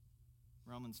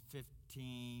Romans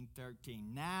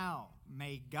 15:13. Now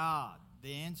may God,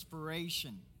 the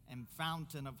inspiration and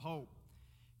fountain of hope,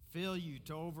 fill you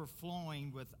to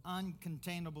overflowing with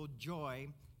uncontainable joy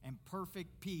and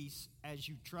perfect peace as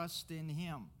you trust in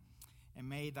Him. And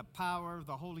may the power of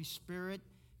the Holy Spirit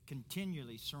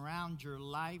continually surround your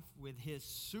life with His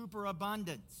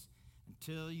superabundance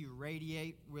until you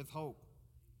radiate with hope.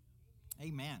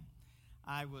 Amen.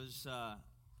 I was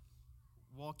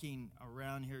walking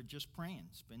around here just praying,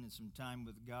 spending some time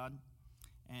with God.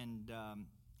 And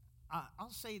I'll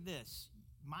say this.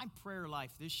 My prayer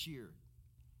life this year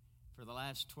for the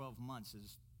last 12 months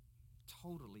has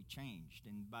totally changed.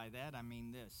 And by that, I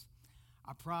mean this.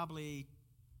 I probably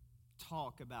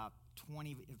talk about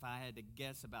 20, if I had to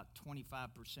guess, about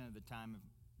 25% of the time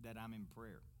that I'm in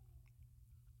prayer.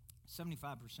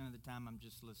 75% of the time I'm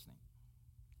just listening.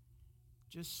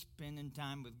 Just spending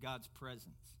time with God's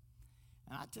presence.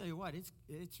 And I tell you what,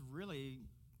 it's really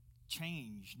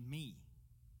changed me.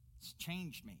 It's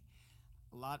changed me.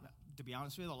 A lot, to be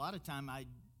honest with you, a lot of time I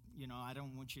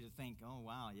don't want you to think, oh,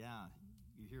 wow, yeah,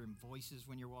 you're hearing voices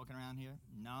when you're walking around here.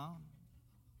 No,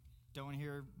 don't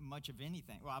hear much of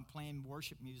anything. Well, I'm playing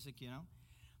worship music,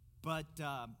 But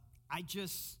I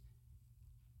just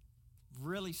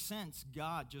really sense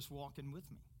God just walking with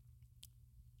me,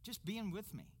 just being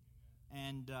with me.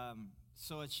 And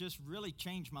so it's just really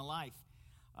changed my life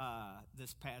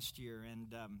this past year.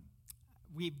 And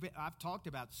I've talked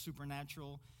about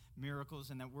supernatural miracles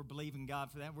and that we're believing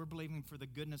God for that. We're believing for the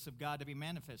goodness of God to be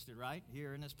manifested, right,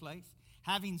 here in this place.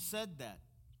 Having said that,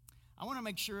 I want to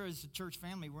make sure as a church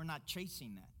family we're not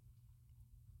chasing that.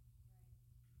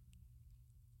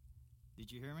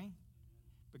 Did you hear me?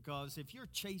 Because if you're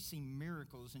chasing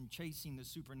miracles and chasing the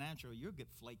supernatural, you'll get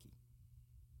flaky.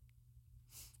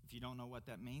 If you don't know what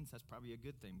that means, that's probably a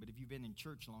good thing. But if you've been in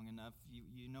church long enough,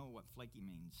 you know what flaky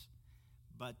means.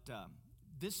 But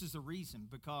this is the reason,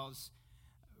 because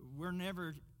we're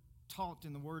never taught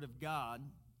in the Word of God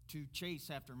to chase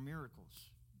after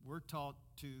miracles. We're taught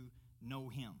to know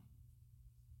Him.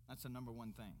 That's the number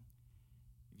one thing.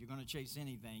 If you're going to chase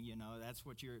anything, that's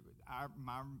what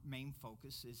my main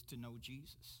focus is, to know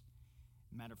Jesus.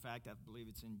 Matter of fact, I believe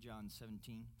it's in John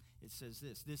 17. It says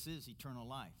this is eternal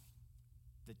life,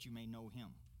 that you may know Him.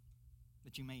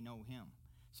 That you may know Him.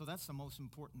 So that's the most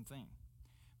important thing.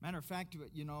 Matter of fact,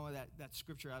 that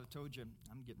scripture I've told you,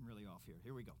 I'm getting really off here.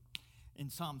 Here we go.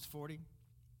 In Psalms 40,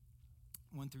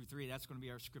 1 through 3, that's going to be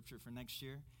our scripture for next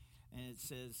year. And it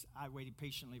says, I waited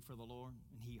patiently for the Lord,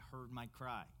 and He heard my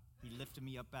cry. He lifted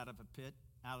me up out of a pit,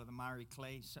 out of the miry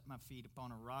clay, set my feet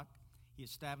upon a rock. He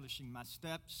establishing my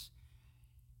steps,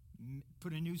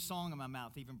 put a new song in my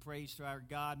mouth, even praise to our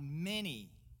God. Many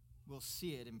will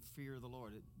see it and fear the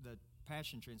Lord. The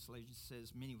Passion Translation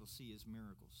says, many will see His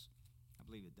miracles. I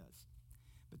believe it does.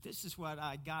 But this is what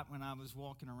I got when I was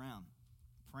walking around,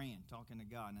 praying, talking to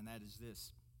God, and that is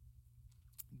this.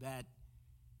 That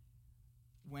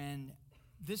when,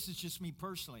 this is just me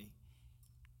personally,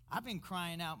 I've been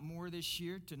crying out more this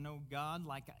year to know God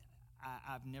like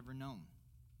I've never known.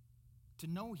 To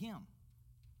know Him.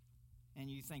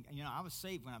 And you think, I was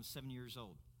saved when I was 7 years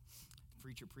old. The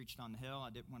preacher preached on hell. I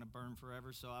didn't want to burn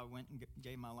forever, so I went and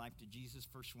gave my life to Jesus.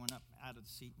 First one up out of the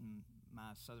seat in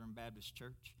my Southern Baptist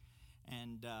church.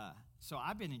 And so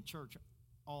I've been in church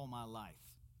all my life.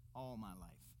 All my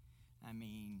life. I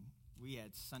mean, we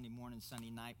had Sunday morning, Sunday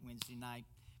night, Wednesday night.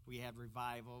 We had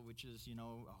revival, which is,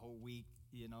 a whole week.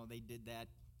 They did that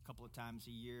a couple of times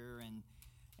a year.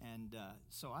 And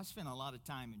so I spent a lot of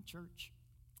time in church.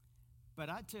 But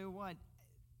I tell you what,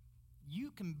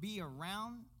 you can be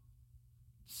around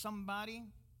somebody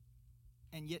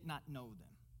and yet not know them.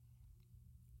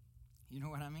 You know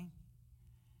what I mean?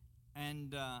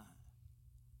 And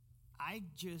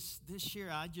this year,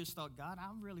 I just thought, God, I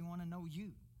really want to know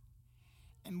You.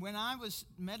 And when I was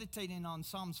meditating on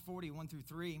Psalms 40, 1 through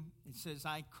 3, it says,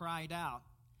 I cried out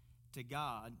to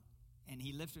God, and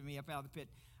He lifted me up out of the pit.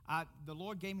 The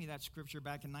Lord gave me that scripture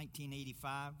back in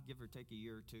 1985, give or take a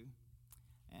year or two.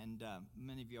 And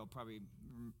many of you all probably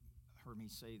heard me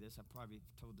say this. I probably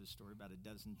told this story about a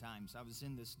dozen times. I was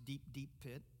in this deep, deep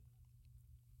pit,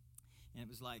 and it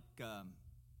was like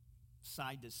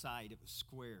side to side. It was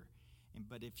square.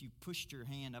 But if you pushed your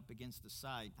hand up against the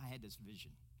side, I had this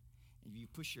vision. If you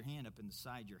push your hand up in the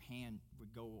side, your hand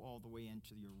would go all the way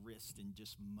into your wrist in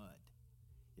just mud.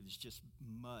 It was just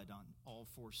mud on all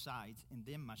four sides. And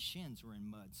then my shins were in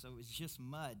mud. So it was just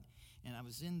mud. And I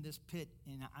was in this pit.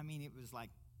 And I mean, it was like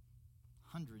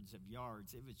hundreds of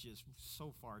yards. It was just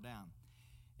so far down.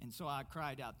 And so I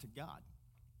cried out to God.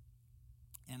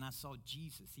 And I saw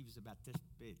Jesus. He was about this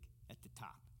big at the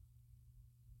top.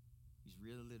 He's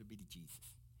real little bitty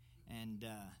Jesus. And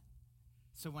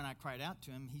so when I cried out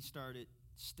to him, he started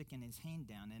sticking his hand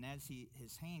down. And as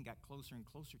his hand got closer and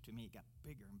closer to me, it got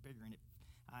bigger and bigger. And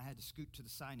I had to scoot to the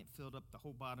side, and it filled up the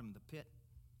whole bottom of the pit.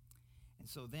 And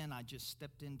so then I just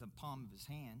stepped into the palm of his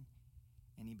hand,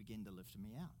 and he began to lift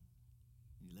me out.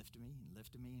 He lifted me and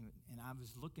lifted me, and I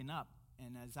was looking up.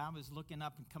 And as I was looking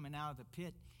up and coming out of the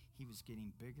pit, he was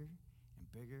getting bigger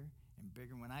and bigger and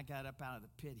bigger. When I got up out of the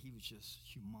pit, he was just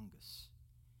humongous.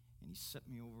 And he set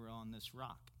me over on this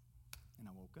rock, and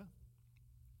I woke up.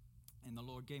 And the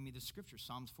Lord gave me the scripture,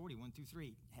 Psalms 40,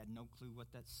 1-3. Had no clue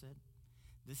what that said.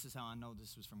 This is how I know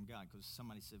this was from God, because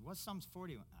somebody said, what's Psalms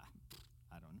 40?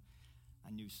 I don't know. I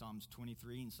knew Psalms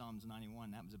 23 and Psalms 91.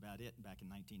 That was about it back in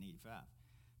 1985.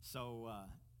 So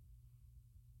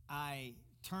I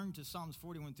turned to Psalms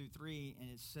 41-3,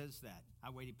 and it says that. I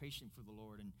waited patiently for the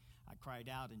Lord, and I cried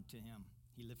out unto him.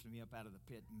 He lifted me up out of the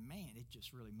pit. Man, it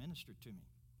just really ministered to me.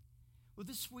 Well,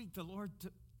 this week, the Lord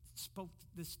spoke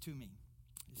this to me.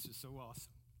 This is so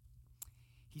awesome.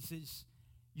 He says,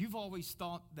 you've always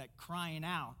thought that crying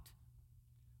out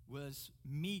was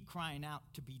me crying out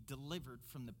to be delivered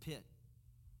from the pit,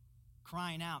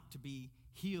 crying out to be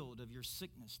healed of your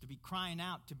sickness, to be crying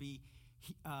out to be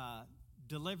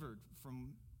delivered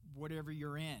from whatever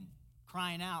you're in,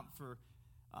 crying out for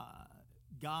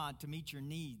God to meet your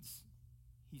needs.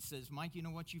 He says, Mike, you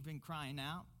know what you've been crying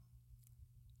out?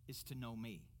 It's to know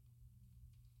me.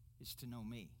 It's to know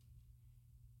me.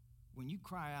 When you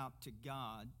cry out to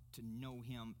God to know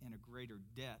him in a greater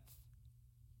depth,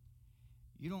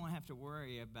 you don't have to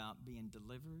worry about being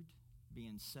delivered,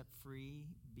 being set free,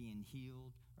 being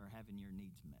healed, or having your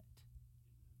needs met.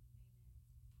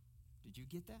 Did you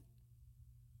get that?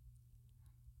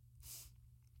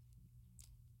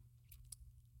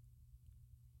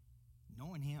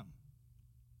 Knowing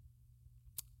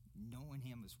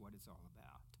him is what it's all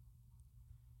about.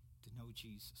 To know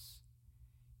Jesus.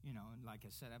 You know, and like I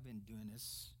said, I've been doing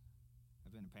this.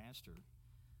 I've been a pastor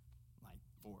like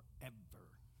forever.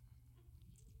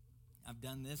 I've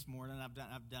done this more than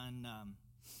I've done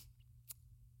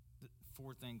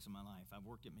 4 things in my life. I've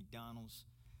worked at McDonald's,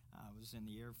 I was in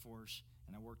the Air Force,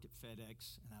 and I worked at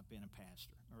FedEx, and I've been a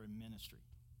pastor or in ministry.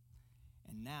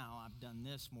 And now I've done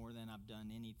this more than I've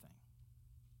done anything.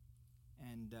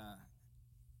 And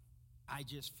I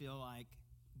just feel like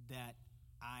that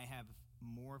I have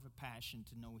more of a passion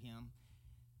to know him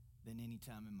than any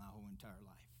time in my whole entire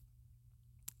life.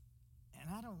 And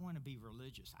I don't want to be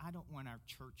religious. I don't want our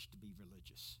church to be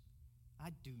religious.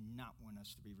 I do not want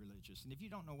us to be religious. And if you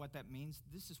don't know what that means,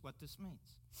 this is what this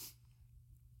means.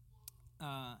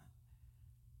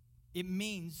 It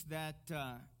means that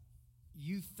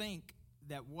you think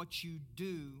that what you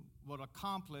do will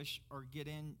accomplish or get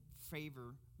in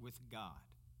favor with God.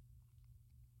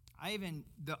 I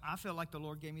feel like the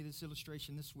Lord gave me this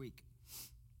illustration this week.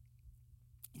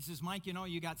 He says, Mike, you know,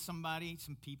 you got some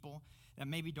people that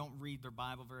maybe don't read their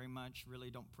Bible very much,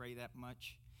 really don't pray that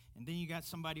much. And then you got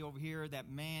somebody over here that,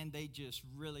 man, they just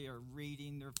really are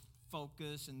reading, they're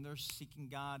focused, and they're seeking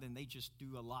God, and they just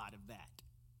do a lot of that.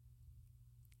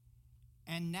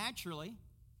 And naturally,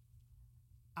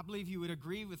 I believe you would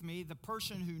agree with me, the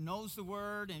person who knows the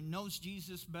Word and knows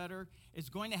Jesus better is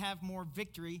going to have more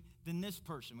victory than this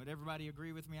person. Would everybody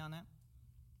agree with me on that?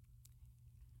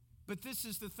 But this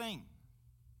is the thing.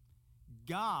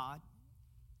 God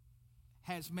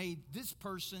has made this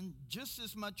person just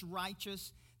as much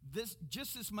righteous,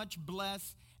 just as much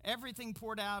blessed, everything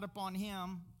poured out upon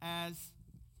him as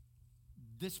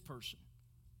this person.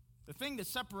 The thing that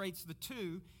separates the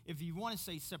two, if you want to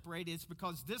say separate, is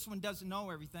because this one doesn't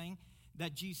know everything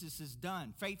that Jesus has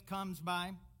done. Faith comes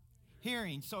by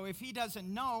hearing. So if he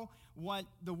doesn't know what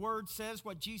the Word says,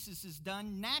 what Jesus has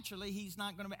done, naturally he's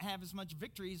not going to have as much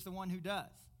victory as the one who does.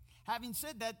 Having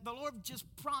said that, the Lord just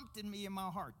prompted me in my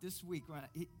heart this week. When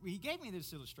he gave me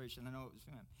this illustration. I know it was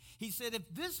him. He said, if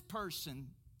this person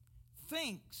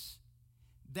thinks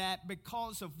that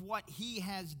because of what he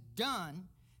has done,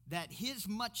 that his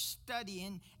much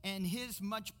studying and his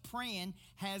much praying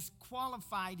has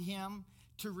qualified him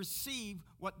to receive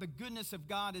what the goodness of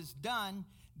God has done,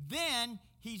 then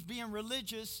he's being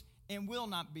religious and will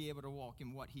not be able to walk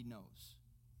in what he knows.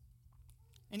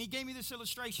 And he gave me this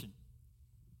illustration.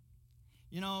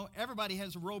 You know, everybody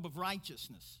has a robe of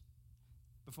righteousness.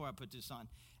 Before I put this on,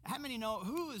 how many know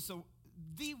who is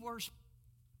the worst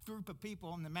group of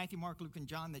people in the Matthew, Mark, Luke, and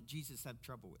John that Jesus had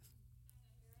trouble with?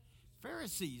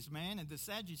 Pharisees, man, and the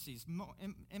Sadducees,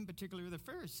 in particular the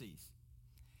Pharisees.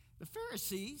 The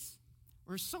Pharisees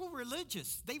were so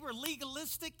religious. They were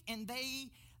legalistic, and they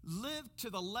lived to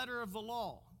the letter of the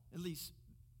law. At least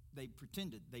they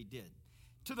pretended they did.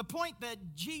 To the point that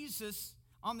Jesus,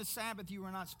 on the Sabbath, you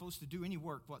were not supposed to do any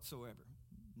work whatsoever.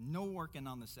 No working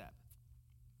on the Sabbath.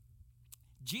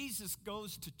 Jesus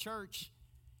goes to church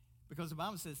because the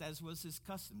Bible says, as was his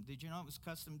custom. Did you know it was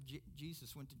custom?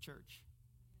 Jesus went to church.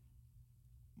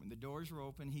 When the doors were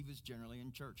open, he was generally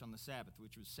in church on the Sabbath,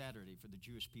 which was Saturday for the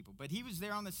Jewish people. But he was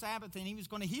there on the Sabbath, and he was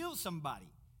going to heal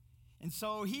somebody. And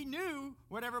so he knew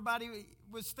what everybody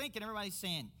was thinking. Everybody's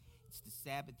saying, it's the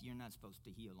Sabbath, you're not supposed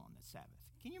to heal on the Sabbath.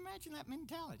 Can you imagine that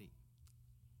mentality?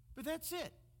 But that's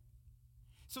it.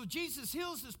 So Jesus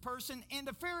heals this person, and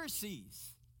the Pharisees,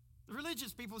 the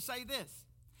religious people, say this.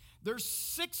 There's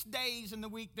 6 days in the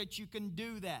week that you can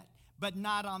do that, but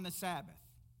not on the Sabbath.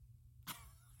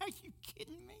 Are you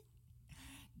kidding me?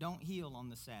 Don't heal on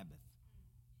the Sabbath.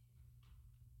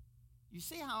 You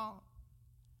see how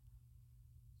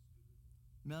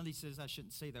Melody says I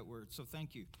shouldn't say that word, so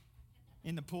thank you.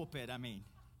 In the pulpit, I mean.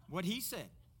 What he said.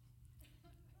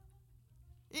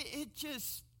 It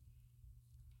just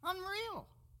unreal.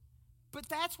 But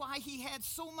that's why he had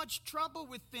so much trouble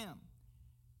with them.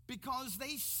 Because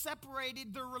they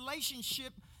separated their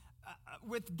relationship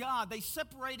with God. They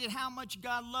separated how much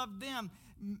God loved them.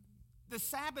 The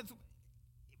Sabbath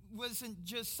wasn't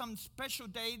just some special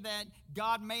day that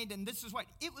God made, and this is what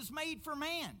it was made for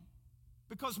man.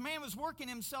 Because man was working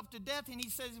himself to death, and he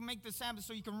says, make the Sabbath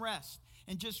so you can rest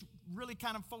and just really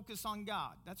kind of focus on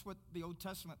God. That's what the Old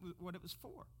Testament, what it was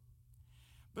for.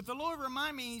 But the Lord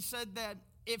reminded me, he said that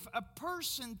if a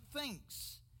person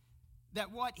thinks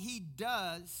that what he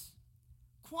does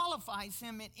qualifies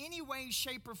him in any way,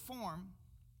 shape, or form,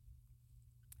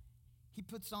 he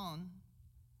puts on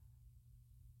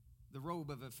the robe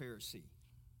of a Pharisee.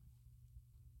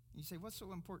 You say, what's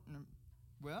so important?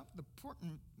 Well, the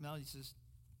important, Melody says,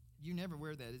 you never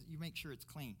wear that. You make sure it's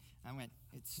clean. I went,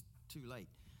 it's too late.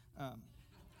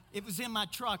 It was in my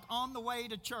truck on the way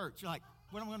to church. Like,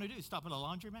 what am I going to do? Stop at a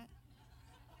laundromat?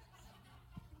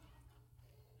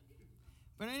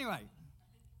 But anyway,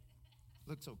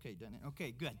 looks okay, doesn't it?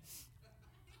 Okay, good.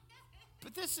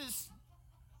 But this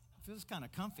feels kind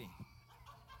of comfy.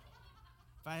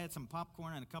 If I had some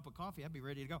popcorn and a cup of coffee, I'd be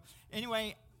ready to go.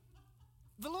 Anyway,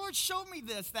 the Lord showed me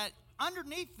this, that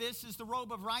underneath this is the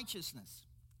robe of righteousness.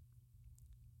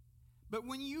 But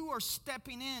when you are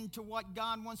stepping into what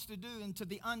God wants to do, into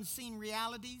the unseen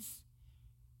realities,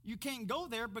 you can't go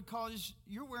there because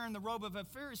you're wearing the robe of a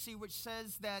Pharisee, which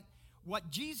says that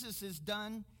what Jesus has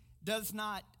done does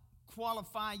not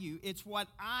qualify you. It's what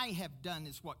I have done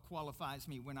is what qualifies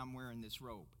me when I'm wearing this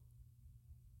robe.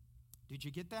 Did you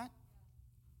get that?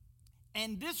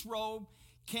 And this robe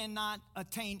cannot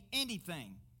attain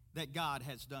anything that God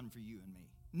has done for you and me.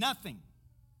 Nothing.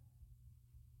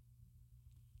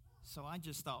 So I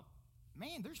just thought,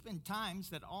 man, there's been times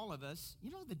that all of us,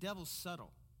 the devil's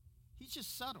subtle. He's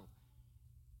just subtle.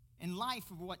 In life,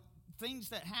 what things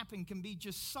that happen can be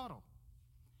just subtle.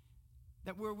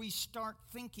 That where we start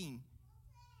thinking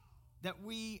that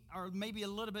we are maybe a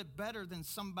little bit better than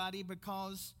somebody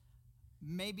because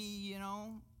maybe,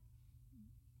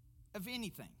 of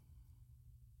anything.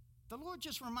 The Lord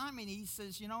just reminded me, he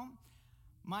says,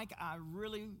 Mike, I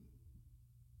really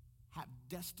have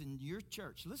destined your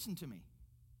church, listen to me,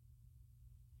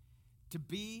 to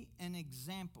be an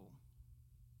example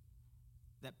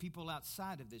that people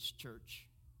outside of this church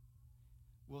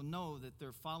will know that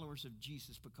they're followers of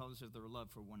Jesus because of their love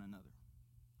for one another.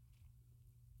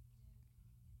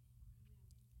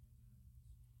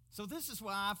 So this is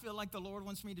why I feel like the Lord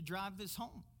wants me to drive this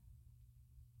home.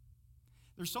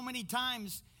 There's so many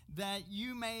times that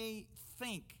you may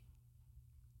think,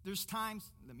 there's times,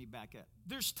 let me back up.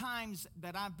 There's times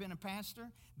that I've been a pastor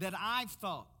that I've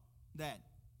thought that,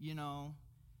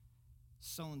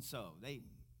 so-and-so, they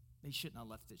shouldn't have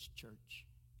left this church.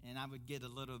 And I would get a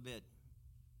little bit,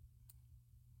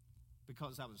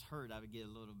 because I was hurt, I would get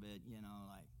a little bit,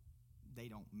 like they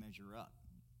don't measure up.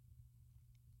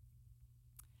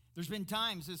 There's been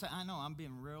times, I know I'm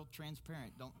being real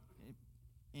transparent. Don't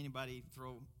anybody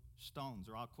throw stones,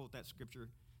 or I'll quote that scripture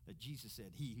that Jesus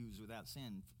said, he who's without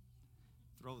sin,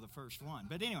 throw the first one.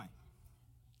 But anyway,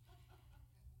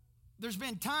 there's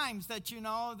been times that,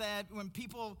 that when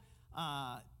people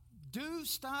do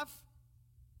stuff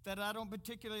that I don't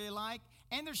particularly like,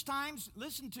 and there's times,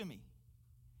 listen to me,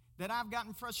 that I've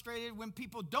gotten frustrated when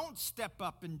people don't step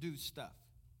up and do stuff,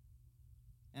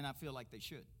 and I feel like they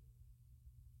should.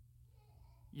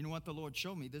 You know what the Lord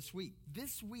showed me this week?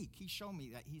 This week, he showed me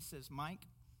that. He says, Mike,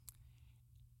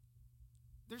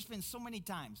 there's been so many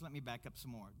times, let me back up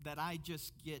some more, that I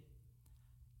just get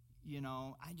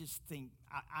I just think,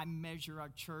 I measure our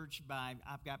church by,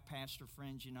 I've got pastor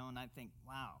friends, and I think,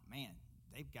 wow, man,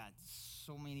 they've got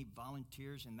so many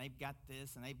volunteers, and they've got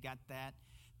this, and they've got that.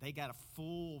 They got a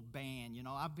full band,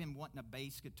 I've been wanting a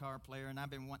bass guitar player, and I've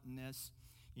been wanting this,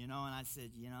 and I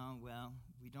said, well,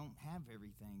 we don't have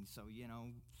everything. So,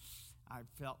 I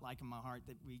felt like in my heart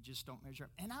that we just don't measure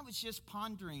up. And I was just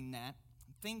pondering that,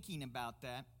 thinking about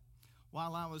that,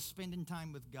 while I was spending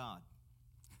time with God.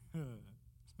 And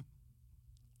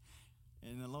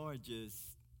the Lord just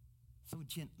so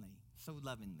gently, so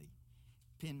lovingly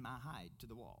pinned my hide to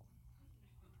the wall.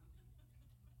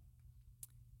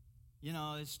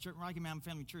 It's Rocky Mountain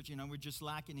Family Church, we're just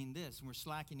lacking in this, and we're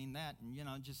slacking in that,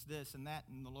 and, just this and that.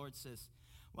 And the Lord says,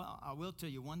 well, I will tell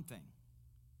you one thing.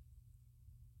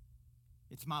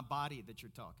 It's my body that you're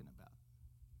talking about.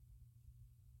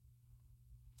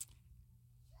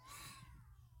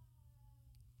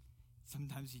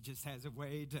 Sometimes he just has a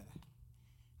way to,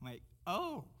 like,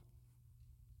 oh.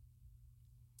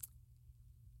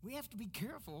 We have to be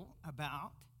careful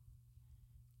about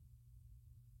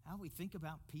how we think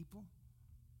about people.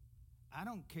 I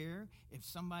don't care if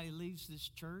somebody leaves this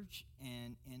church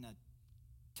and in a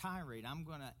tirade, I'm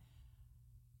going to,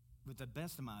 with the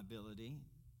best of my ability,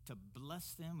 to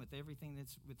bless them with everything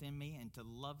that's within me and to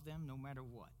love them no matter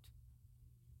what.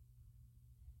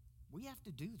 We have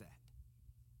to do that.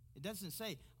 It doesn't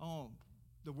say, oh,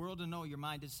 the world will know you're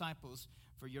my disciples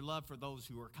for your love for those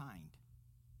who are kind.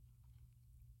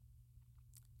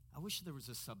 I wish there was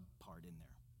a subpart in there.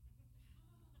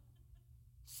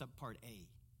 Subpart A,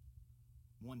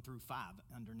 1 through 5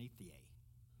 underneath the A.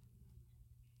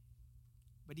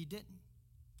 But he didn't.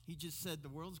 He just said the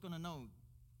world's going to know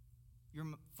you're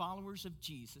followers of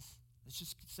Jesus. Let's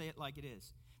just say it like it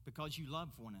is, because you love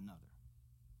one another.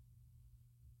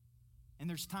 And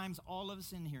there's times, all of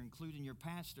us in here, including your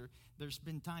pastor, there's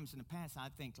been times in the past I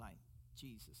think like,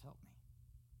 Jesus, help me.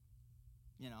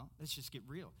 Let's just get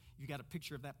real. You got a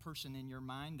picture of that person in your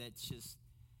mind that's just,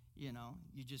 you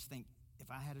just think, if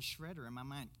I had a shredder in my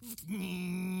mind,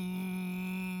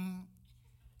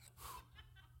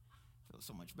 feels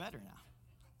so much better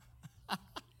now.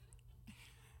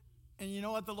 And you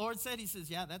know what the Lord said? He says,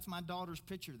 yeah, that's my daughter's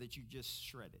picture that you just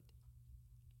shredded.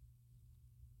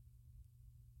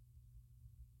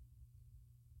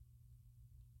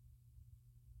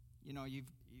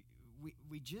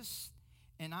 We just,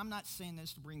 and I'm not saying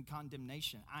this to bring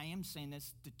condemnation. I am saying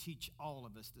this to teach all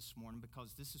of us this morning,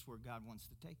 because this is where God wants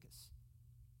to take us.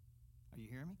 Are you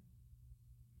hearing me?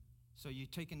 So you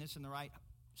taking this in the right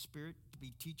spirit to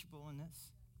be teachable in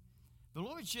this? The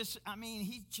Lord's just,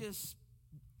 he's just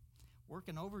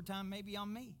working overtime maybe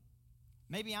on me.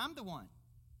 Maybe I'm the one.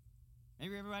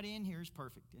 Maybe everybody in here is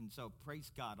perfect. And so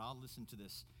praise God, I'll listen to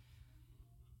this.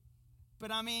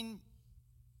 But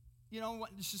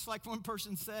it's just like one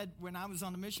person said when I was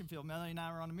on the mission field, Melanie and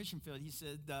I were on the mission field, he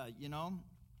said,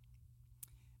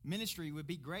 ministry would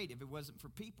be great if it wasn't for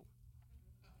people.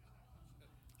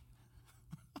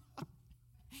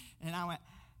 And I went,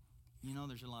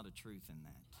 there's a lot of truth in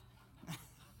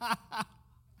that.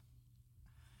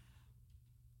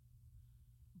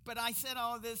 But I said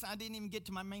all of this, I didn't even get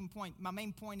to my main point. My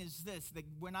main point is this, that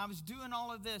when I was doing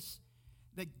all of this,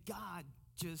 that God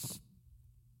just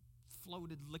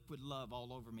floated liquid love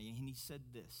all over me. And he said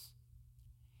this.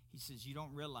 He says, you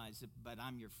don't realize it, but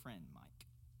I'm your friend, Mike.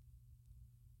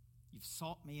 You've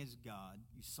sought me as God.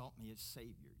 You sought me as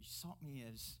Savior. You sought me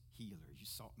as healer. You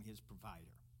sought me as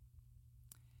provider.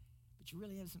 But you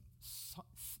really haven't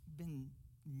been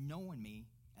knowing me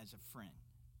as a friend.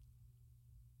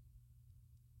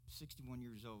 61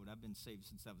 years old. I've been saved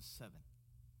since I was 7.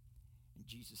 And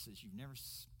Jesus says, you've never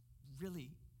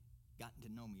really gotten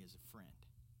to know me as a friend.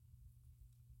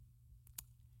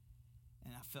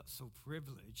 And I felt so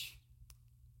privileged.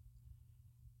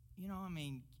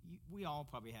 We all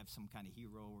probably have some kind of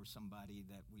hero or somebody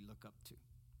that we look up to.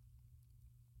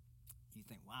 You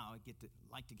think, wow, I'd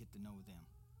like to get to know them.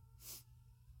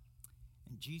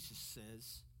 And Jesus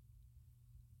says,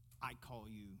 I call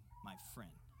you my friend.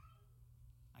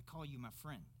 I call you my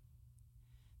friend.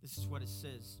 This is what it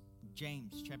says,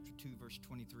 James chapter 2, verse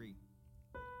 23.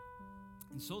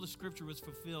 And so the scripture was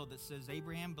fulfilled that says,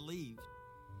 Abraham believed,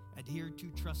 adhered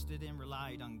to, trusted, and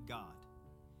relied on God.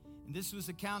 And this was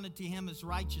accounted to him as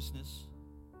righteousness,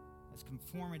 as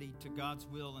conformity to God's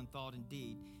will and thought and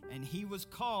deed. And he was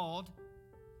called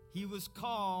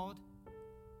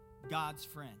God's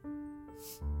friend.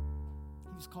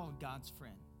 He was called God's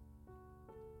friend.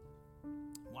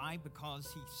 Why?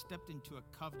 Because he stepped into a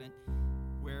covenant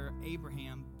where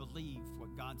Abraham believed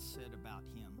what God said about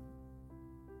him.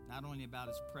 Not only about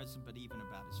his present, but even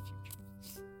about his future.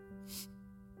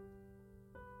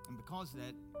 And because of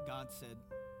that, God said,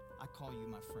 I call you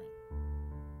my friend.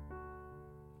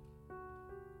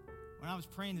 When I was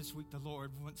praying this week, the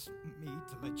Lord wants me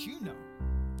to let you know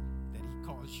that he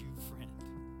calls you friend.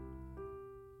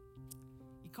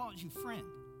 He calls you friend.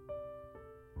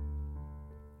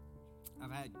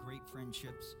 I've had great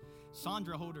friendships.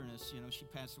 Sandra Holderness, she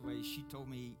passed away. She told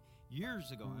me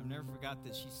years ago, I've never forgot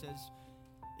this. She says,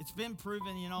 it's been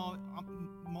proven,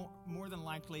 more than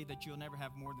likely that you'll never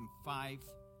have more than 5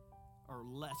 or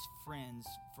less friends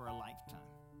for a lifetime.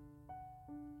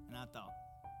 And I thought,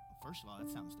 first of all, that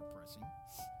sounds depressing.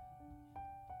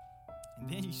 And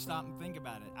then you stop and think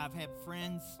about it. I've had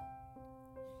friends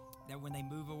that when they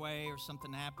move away or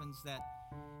something happens that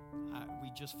we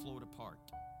just float apart.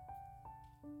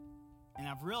 And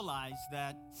I've realized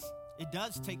that it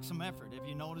does take some effort. Have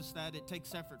you noticed that? It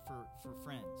takes effort for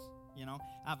friends.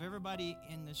 Out of everybody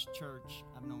in this church,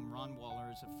 I've known Ron Waller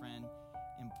as a friend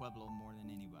in Pueblo more than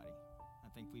anybody. I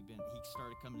think he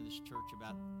started coming to this church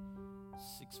about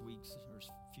 6 weeks or a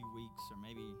few weeks, or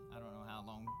maybe, I don't know how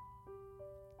long.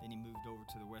 Then he moved over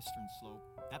to the Western Slope.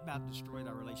 That about destroyed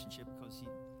our relationship because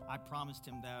I promised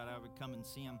him that I would come and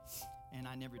see him, and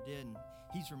I never did. And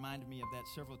he's reminded me of that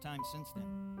several times since then.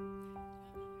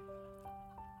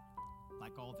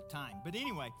 Like all the time. But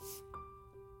anyway,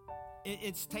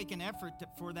 it's taken effort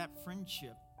for that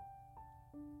friendship.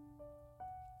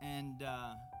 And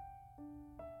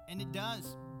it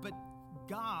does. But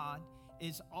God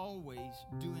is always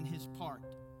doing his part.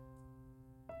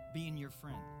 Being your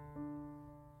friend.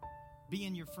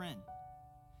 Being your friend.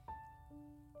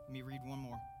 Let me read one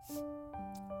more.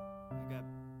 I got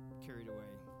carried away.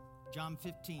 John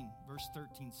 15, verse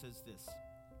 13 says this.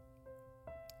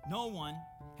 No one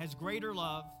has greater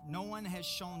love. No one has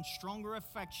shown stronger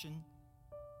affection.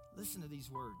 Listen to these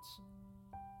words.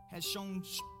 Has shown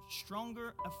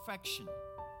stronger affection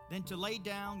than to lay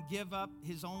down, give up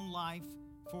his own life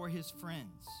for his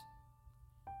friends.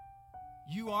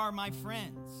 You are my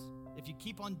friends. If you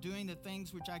keep on doing the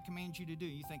things which I command you to do,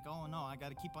 you think, oh no, I got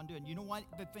to keep on doing. You know what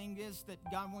the thing is that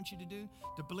God wants you to do?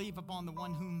 To believe upon the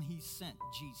one whom he sent,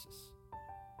 Jesus.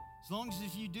 As long as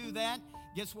if you do that,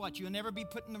 guess what? You'll never be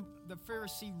putting the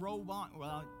Pharisee robe on.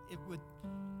 Well, it would,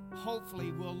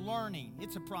 hopefully, we're learning.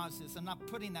 It's a process. I'm not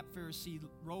putting that Pharisee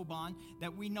robe on,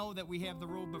 that we know that we have the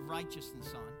robe of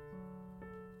righteousness on.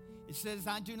 It says,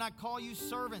 I do not call you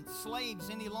servants, slaves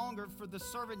any longer, for the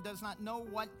servant does not know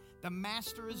what the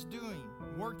master is doing,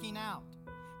 working out.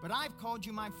 But I've called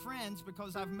you my friends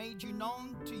because I've made you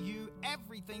known to you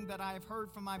everything that I have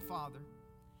heard from my Father.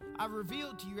 I've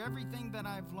revealed to you everything that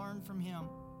I've learned from him.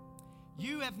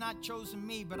 You have not chosen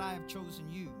me, but I have chosen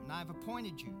you, and I've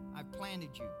appointed you, I've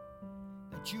planted you,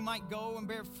 that you might go and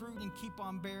bear fruit and keep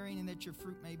on bearing, and that your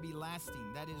fruit may be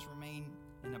lasting, that is, remain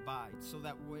and abide, so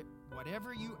that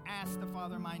whatever you ask the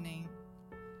Father in my name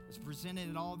is presented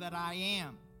in all that I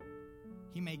am,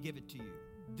 he may give it to you.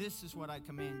 This is what I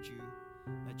command you,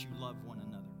 that you love one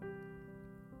another.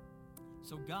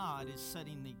 So God is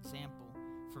setting the example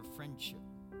for friendship.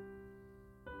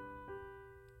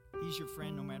 He's your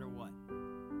friend no matter what.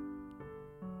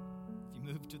 If you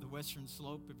move to the Western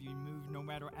Slope, if you move no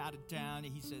matter out of town,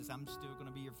 he says, I'm still going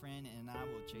to be your friend and I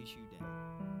will chase you down.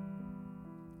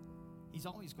 He's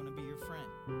always going to be your friend.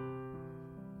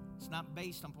 It's not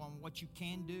based upon what you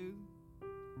can do,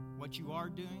 what you are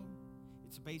doing.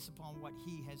 It's based upon what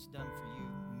he has done for you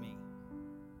and me.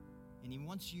 And he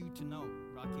wants you to know,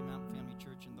 Rocky Mountain Family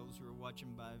Church and those who are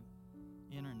watching by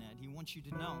internet, he wants you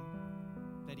to know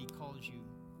that he calls you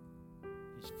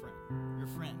his friend. Your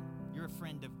friend. You're a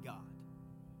friend of God.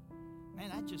 Man,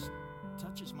 that just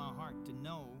touches my heart to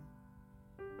know.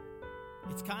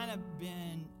 It's kind of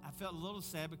been, I felt a little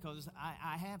sad because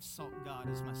I have sought God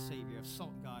as my Savior. I've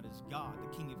sought God as God,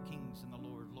 the King of Kings and the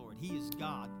Lord of Lords. He is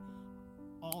God,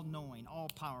 all-knowing,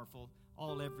 all-powerful,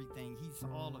 all-everything. He's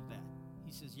all of that.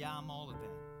 He says, yeah, I'm all of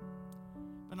that.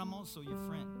 But I'm also your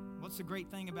friend. What's the great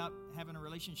thing about having a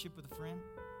relationship with a friend?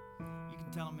 You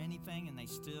can tell them anything and they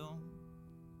still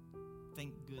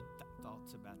think good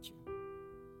thoughts about you.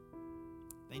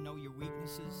 They know your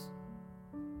weaknesses.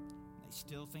 They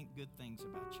still think good things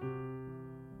about you.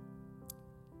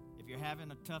 If you're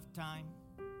having a tough time,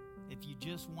 if you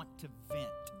just want to vent,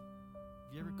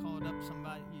 have you ever called up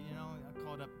somebody, I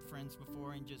called up friends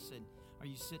before and just said, are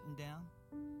you sitting down?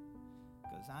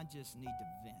 Because I just need to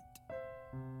vent.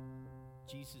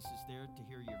 Jesus is there to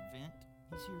hear your vent.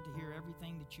 He's here to hear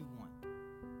everything that you want.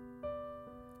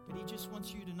 But he just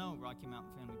wants you to know, Rocky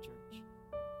Mountain Family Church,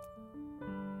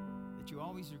 that you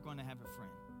always are going to have a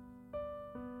friend.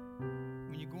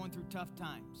 When you're going through tough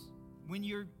times, when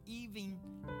you're even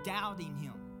doubting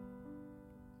him,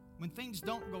 when things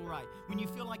don't go right, when you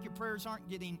feel like your prayers aren't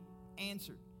getting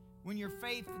answered, when your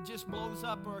faith just blows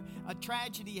up or a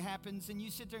tragedy happens and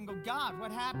you sit there and go, God,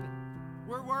 what happened?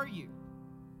 Where were you?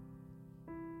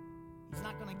 He's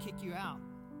not going to kick you out.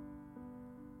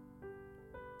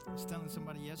 I was telling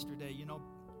somebody yesterday, if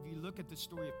you look at the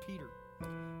story of Peter,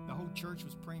 the whole church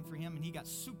was praying for him and he got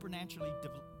supernaturally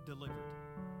delivered.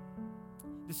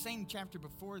 The same chapter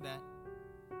before that,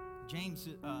 James,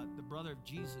 the brother of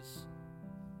Jesus,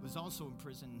 was also in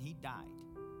prison and he died.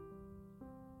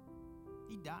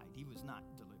 He died. He was not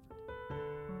delivered.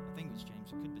 I think it was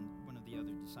James. It could have been one of the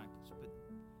other disciples. But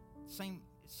same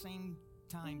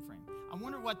time frame. I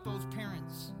wonder what those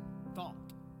parents thought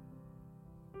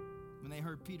when they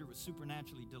heard Peter was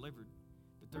supernaturally delivered,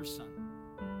 but their son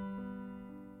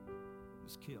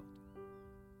was killed.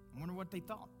 I wonder what they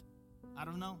thought. I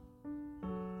don't know.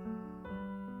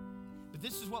 But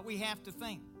this is what we have to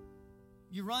think.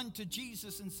 You run to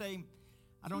Jesus and say,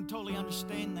 I don't totally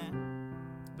understand that,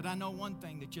 but I know one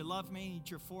thing, that you love me,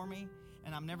 that you're for me,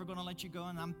 and I'm never going to let you go,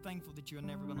 and I'm thankful that you're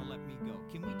never going to let me go.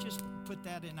 Can we just put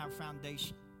that in our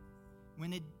foundation?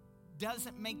 When it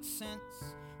doesn't make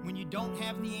sense, when you don't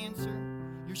have the answer,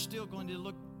 you're still going to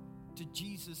look to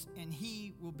Jesus, and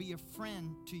he will be a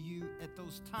friend to you at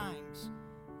those times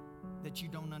that you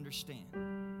don't understand.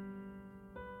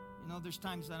 There's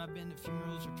times that I've been to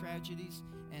funerals or tragedies,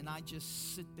 and I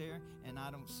just sit there and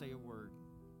I don't say a word.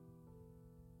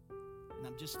 And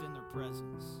I'm just in their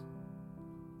presence.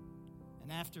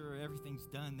 And after everything's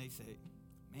done, they say,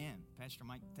 man, Pastor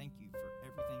Mike, thank you for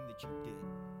everything that you did.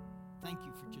 Thank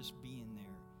you for just being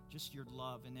there, just your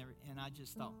love and everything. And I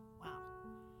just thought, wow,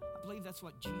 I believe that's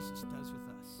what Jesus does with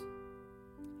us.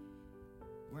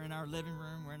 We're in our living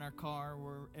room, we're in our car,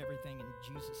 we're everything, and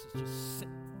Jesus is just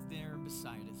sitting there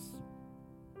beside us,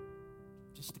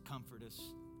 just to comfort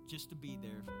us, just to be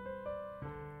there.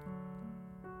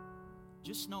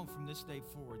 Just know from this day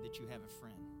forward that you have a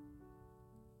friend.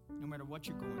 No matter what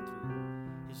you're going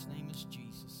through, his name is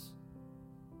Jesus,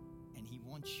 and he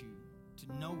wants you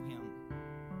to know him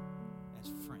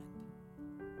as friend.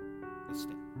 Let's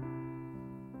stand.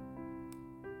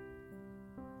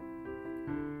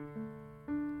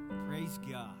 Praise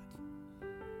God.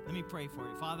 Let me pray for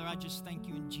you. Father, I just thank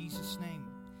you in Jesus' name.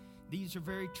 These are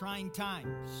very trying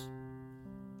times.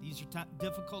 These are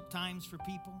difficult times for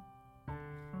people.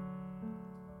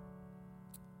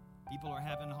 People are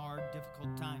having hard,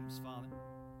 difficult times, Father.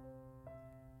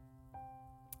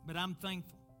 But I'm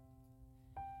thankful.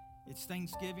 It's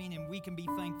Thanksgiving, and we can be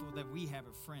thankful that we have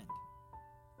a friend.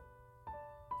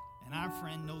 And our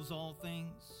friend knows all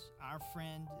things. Our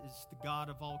friend is the God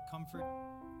of all comfort.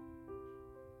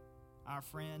 Our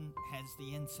friend has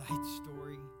the inside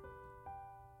story.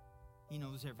 He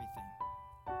knows everything.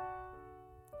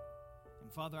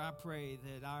 And Father, I pray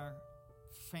that our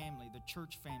family, the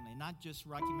church family, not just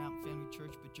Rocky Mountain Family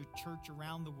Church, but your church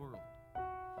around the world,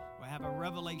 will have a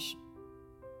revelation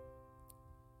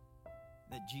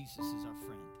that Jesus is our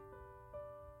friend.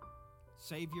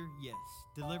 Savior, yes.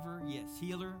 Deliverer, yes.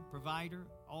 Healer, provider,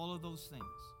 all of those things.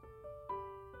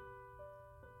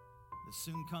 The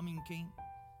soon coming King.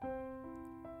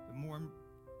 But more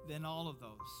than all of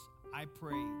those, I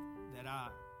pray that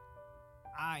our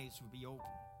eyes would be open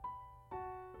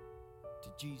to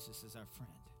Jesus as our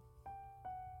friend.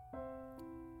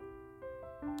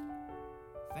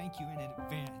 Thank you in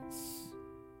advance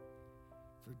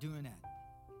for doing that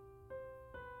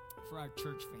for our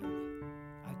church family.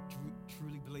 I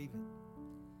truly believe it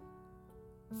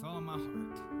with all of my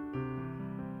heart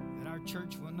that our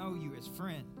church will know you as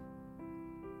friend,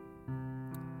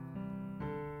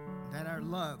 that our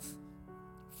love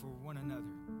for one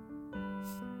another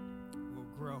will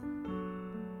grow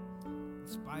in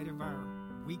spite of our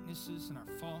weaknesses and our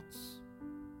faults,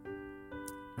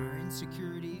 our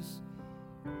insecurities,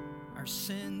 our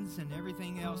sins, and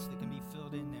everything else that can be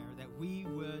filled in there, that we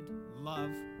would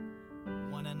love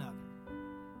one another.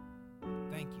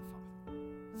 Thank you, Father.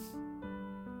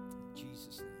 In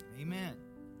Jesus' name, amen.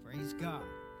 Praise God.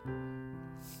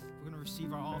 We're going to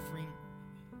receive our offering.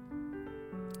 I'm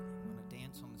going to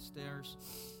dance on the stairs.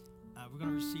 We're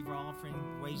going to receive our offering.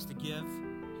 Ways to give.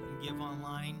 You can give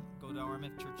online. Go to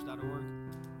rmfchurch.org.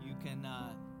 You can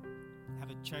have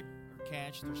a check or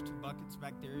cash. There's 2 buckets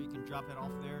back there. You can drop it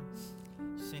off there.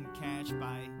 Send cash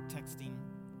by texting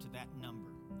to that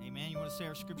number. Amen. You want to say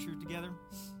our scripture together?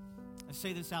 Let's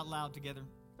say this out loud together.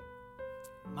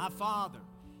 My Father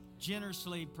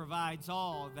generously provides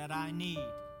all that I need.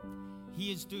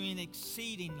 He is doing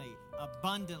exceedingly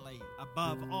abundantly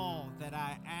above all that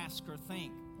I ask or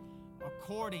think,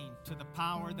 according to the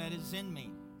power that is in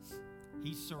me.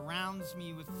 He surrounds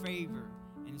me with favor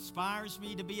inspires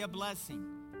me to be a blessing.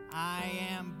 I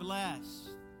am blessed.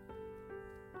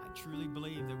 I truly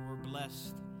believe that we're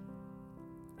blessed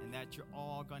and that you're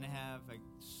all going to have a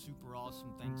super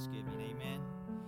awesome Thanksgiving. Amen.